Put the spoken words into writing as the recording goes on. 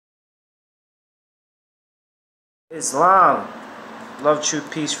Islam, love,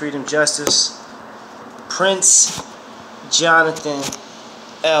 truth, peace, freedom, justice. Prince Jonathan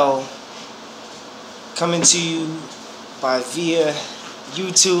L. coming to you via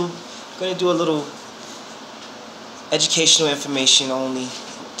YouTube. Going to do a little educational information only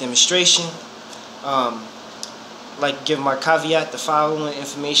demonstration. Like to give my caveat: the following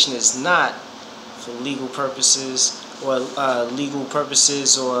information is not for legal purposes or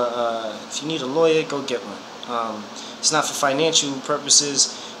if you need a lawyer, go get one. It's not for financial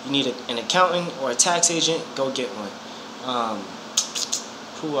purposes. You need an accountant or a tax agent, go get one.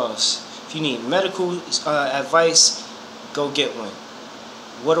 Who else? If you need medical advice, go get one.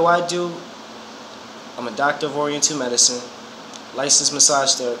 What do? I'm a doctor of Oriental medicine, licensed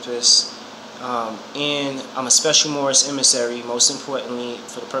massage therapist, and I'm a Special Morris emissary, most importantly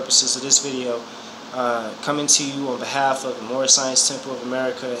for the purposes of this video, coming to you on behalf of the Moorish Science Temple of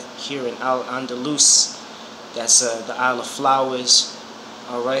America here in Al-Andalus. That's the Isle of Flowers,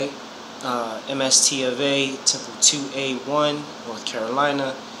 alright? MST of A, Temple 2A1, North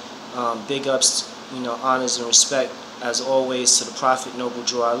Carolina. Big ups, honors and respect, as always, to the Prophet Noble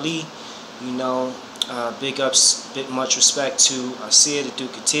Drew Ali. Big ups, much respect to Seer, the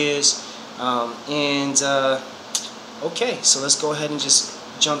Duke of Tears. Okay, so let's go ahead and just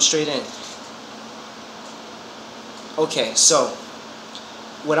jump straight in. Okay, so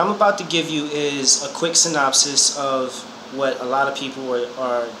what I'm about to give you is a quick synopsis of what a lot of people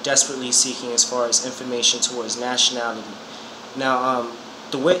are desperately seeking as far as information towards nationality. Now,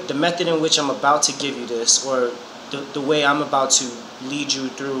 the method in which I'm about to give you this, or the way I'm about to lead you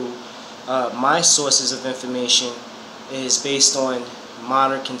through my sources of information, is based on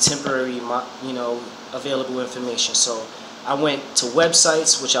modern, contemporary, available information. So I went to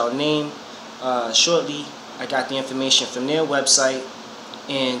websites, which I'll name shortly. I got the information from their website,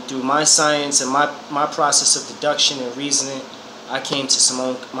 and through my science and my process of deduction and reasoning, I came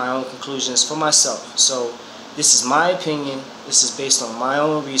to my own conclusions for myself. So this is my opinion. This is based on my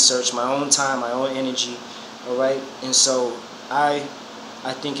own research, my own time, my own energy. All right, and so I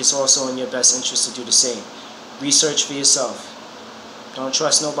think it's also in your best interest to do the same. Research for yourself. Don't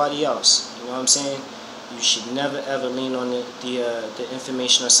trust nobody else. You know what I'm saying? You should never ever lean on the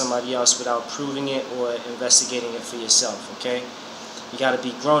information of somebody else without proving it or investigating it for yourself. Okay? You got to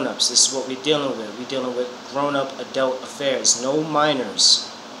be grown-ups. This is what we're dealing with. We're dealing with grown-up adult affairs. No minors.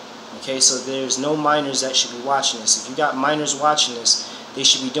 Okay? So there's no minors that should be watching this. If you got minors watching this, they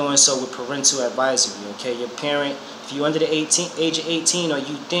should be doing so with parental advisory. Okay? Your parent, if you're under the age of 18, or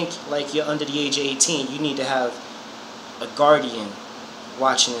you think like you're under the age of 18, you need to have a guardian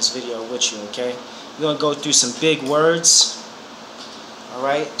watching this video with you. Okay? We're going to go through some big words.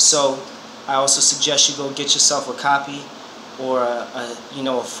 Alright? So I also suggest you go get yourself a copy or a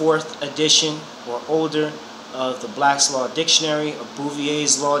 4th edition or older of the Black's Law Dictionary, of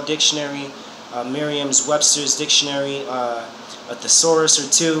Bouvier's Law Dictionary, Merriam-Webster's Dictionary, a thesaurus or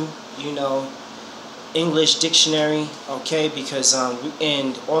two, English dictionary, okay? Because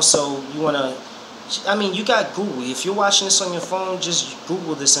and also you want to, you got Google. If you're watching this on your phone, just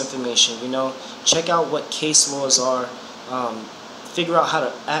Google this information. Check out what case laws are. Figure out how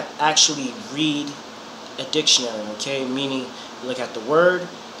to actually read a dictionary, okay? Meaning, look at the word,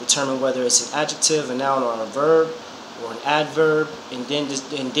 determine whether it's an adjective, a noun, or a verb, or an adverb, and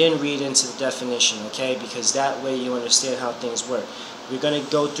then read into the definition, okay? Because that way you understand how things work. We're going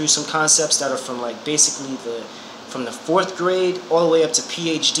to go through some concepts that are from basically from the 4th grade all the way up to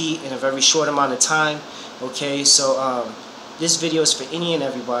PhD in a very short amount of time, okay? So this video is for any and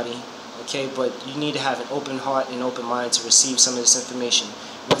everybody, okay? But you need to have an open heart and open mind to receive some of this information.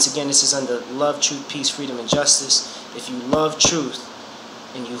 Once again, this is under love, truth, peace, freedom, and justice. If you love truth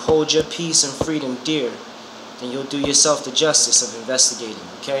and you hold your peace and freedom dear, then you'll do yourself the justice of investigating,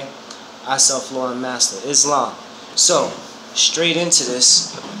 okay? I self-law and master Islam. So straight into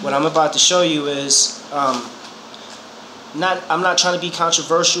this, what I'm about to show you is I'm not trying to be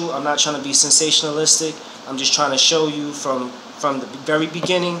controversial. I'm not trying to be sensationalistic. I'm just trying to show you from the very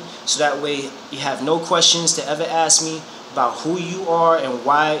beginning, so that way you have no questions to ever ask me about who you are and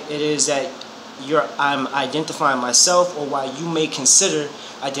why it is that I'm identifying myself, or why you may consider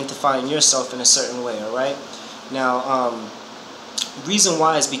identifying yourself in a certain way. All right. Now, reason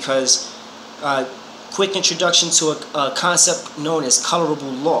why is because quick introduction to a concept known as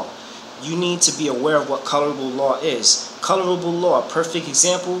colorable law. You need to be aware of what colorable law is. Colorable law, perfect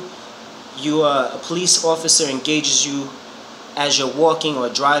example. A police officer engages you as you're walking or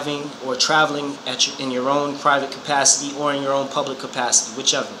driving or traveling in your own private capacity or in your own public capacity,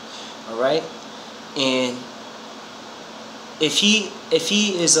 whichever. All right? And if he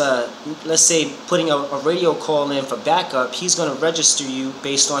is let's say putting a radio call in for backup, he's going to register you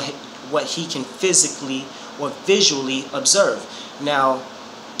based on what he can physically or visually observe. Now,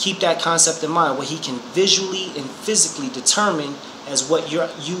 keep that concept in mind. What he can visually and physically determine as what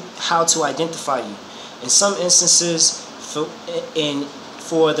how to identify you. In some instances,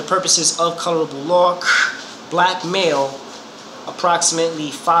 for the purposes of colorable law, black male, approximately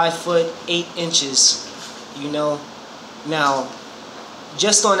 5 foot 8 inches. You know. Now,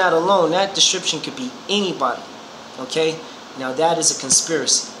 just on that alone, that description could be anybody. Okay? Now that is a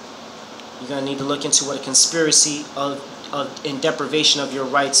conspiracy. You're going to need to look into what a conspiracy in deprivation of your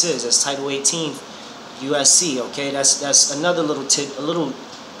rights is. That's Title 18 USC. Okay? That's another little a little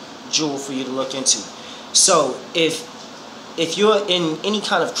jewel for you to look into. So if you're in any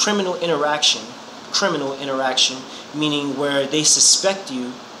kind of criminal interaction, meaning where they suspect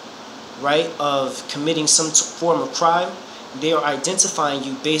you, right, of committing some form of crime, they are identifying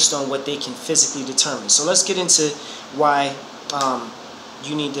you based on what they can physically determine. So let's get into why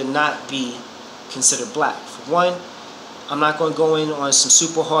you need to not be considered black. For one, I'm not going to go in on some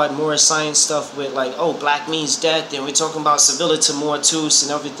super hard moral science stuff with like, oh, black means death, and we're talking about civilita mortuus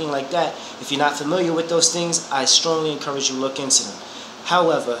and everything like that. If you're not familiar with those things, I strongly encourage you to look into them.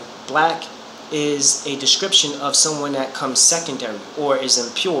 However, black is a description of someone that comes secondary or is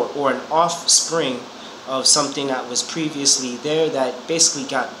impure or an offspring of something that was previously there that basically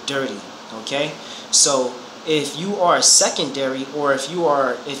got dirty. Okay? So if you are secondary, or if you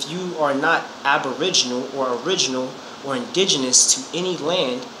are not aboriginal or original or indigenous to any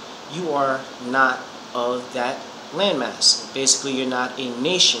land, you are not of that landmass. Basically, you're not a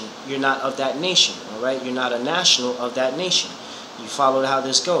nation. You're not of that nation. All right? You're not a national of that nation. You follow how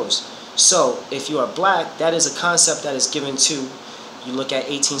this goes. So, if you are black, that is a concept that is given to, you look at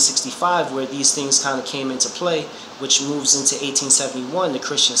 1865, where these things kind of came into play, which moves into 1871, the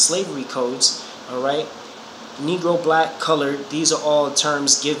Christian slavery codes, all right? Negro, black, colored, these are all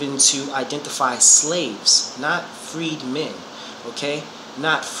terms given to identify slaves, not freed men, okay?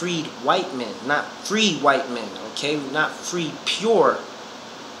 Not freed white men, not free white men, okay? Not free pure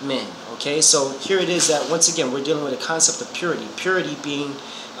men, okay? So here it is that, once again, we're dealing with a concept of purity. Purity being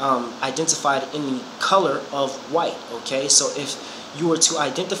identified in the color of white, okay? So if you were to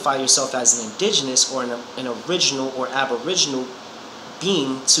identify yourself as an indigenous or an original or aboriginal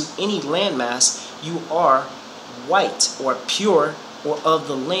being to any landmass, you are white or pure or of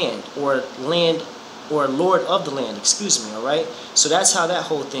the land or lord of the land, excuse me, all right? So that's how that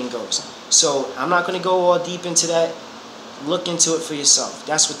whole thing goes. So I'm not going to go all deep into that. Look into it for yourself.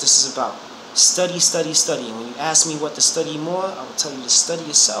 That's what this is about. Study, study, study. And when you ask me what to study more, I will tell you to study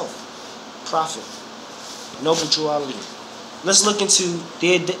yourself. Prophet, Noble Drew Ali. Let's look into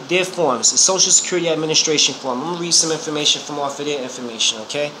their forms, the Social Security Administration form. I'm going to read some information from off of their information,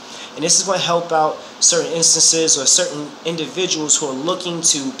 okay? And this is going to help out certain instances or certain individuals who are looking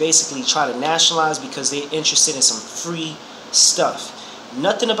to basically try to nationalize because they're interested in some free stuff.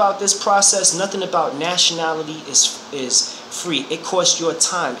 Nothing about this process, nothing about nationality is free. It costs your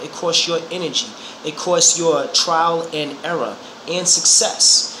time. It costs your energy. It costs your trial and error and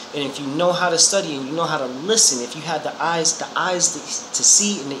success. And if you know how to study and you know how to listen, if you have the eyes to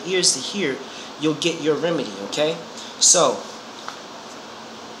see and the ears to hear, you'll get your remedy, okay? So,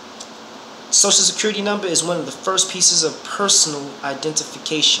 Social Security number is one of the first pieces of personal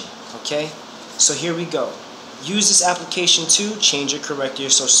identification, okay? So here we go. Use this application to change or correct your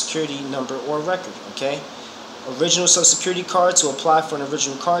Social Security number or record, okay? Original Social Security card. To apply for an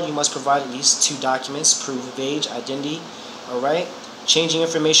original card, you must provide at least 2 documents, proof of age, identity, all right? Changing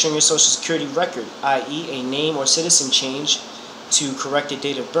information on your Social Security record, i.e. a name or citizen change. To correct a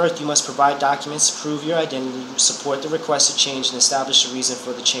date of birth, you must provide documents to prove your identity, support the requested change, and establish a reason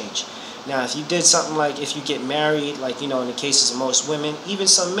for the change. Now, if you did something like if you get married, like, you know, in the cases of most women, even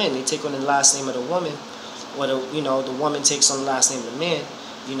some men, they take on the last name of the woman, or the woman takes on the last name of the man,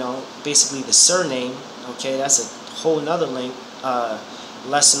 you know, basically the surname, okay, that's a whole nother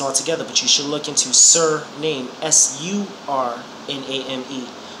lesson altogether, but you should look into surname, Surname,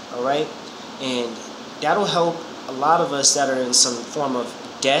 all right, and that'll help a lot of us that are in some form of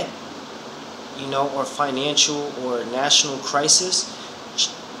debt, you know, or financial or national crisis,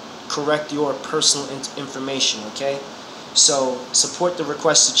 correct your personal information, okay? So, support the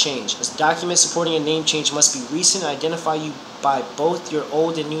request to change. A document supporting a name change must be recent and identify you by both your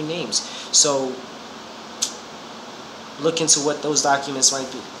old and new names. So, look into what those documents might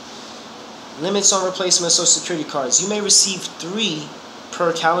be. Limits on replacement of Social Security cards. You may receive 3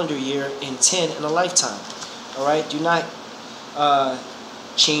 per calendar year and 10 in a lifetime. Alright? Do not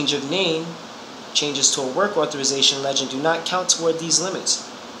change of name Changes to a work authorization legend do not count toward these limits.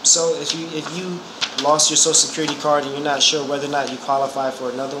 So if you lost your Social Security card and you're not sure whether or not you qualify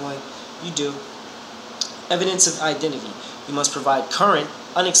for another one, you do. Evidence of identity. You must provide current,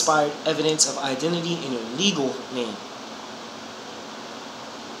 unexpired evidence of identity in your legal name.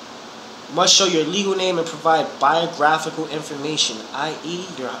 You must show your legal name and provide biographical information, i.e.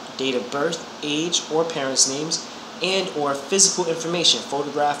 your date of birth, age, or parents' names, and or physical information,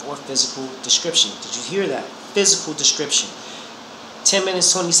 photograph or physical description. Did you hear that? Physical description. 10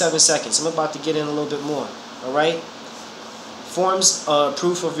 minutes, 27 seconds. I'm about to get in a little bit more. Alright? Forms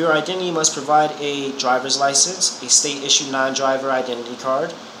proof of your identity. You must provide a driver's license, a state-issued non-driver identity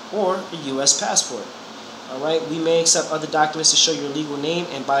card, or a U.S. passport. Alright? We may accept other documents to show your legal name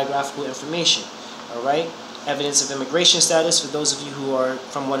and biographical information. Alright? Evidence of immigration status for those of you who are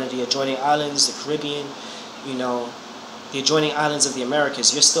from one of the adjoining islands, the Caribbean, the adjoining islands of the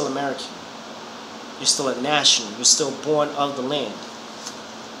Americas. You're still American. You're still a national. You're still born of the land.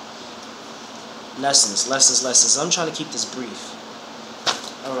 Lessons. I'm trying to keep this brief.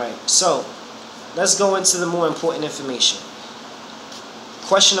 Alright, so let's go into the more important information.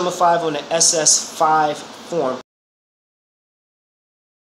 Question number 5 on the SS5 form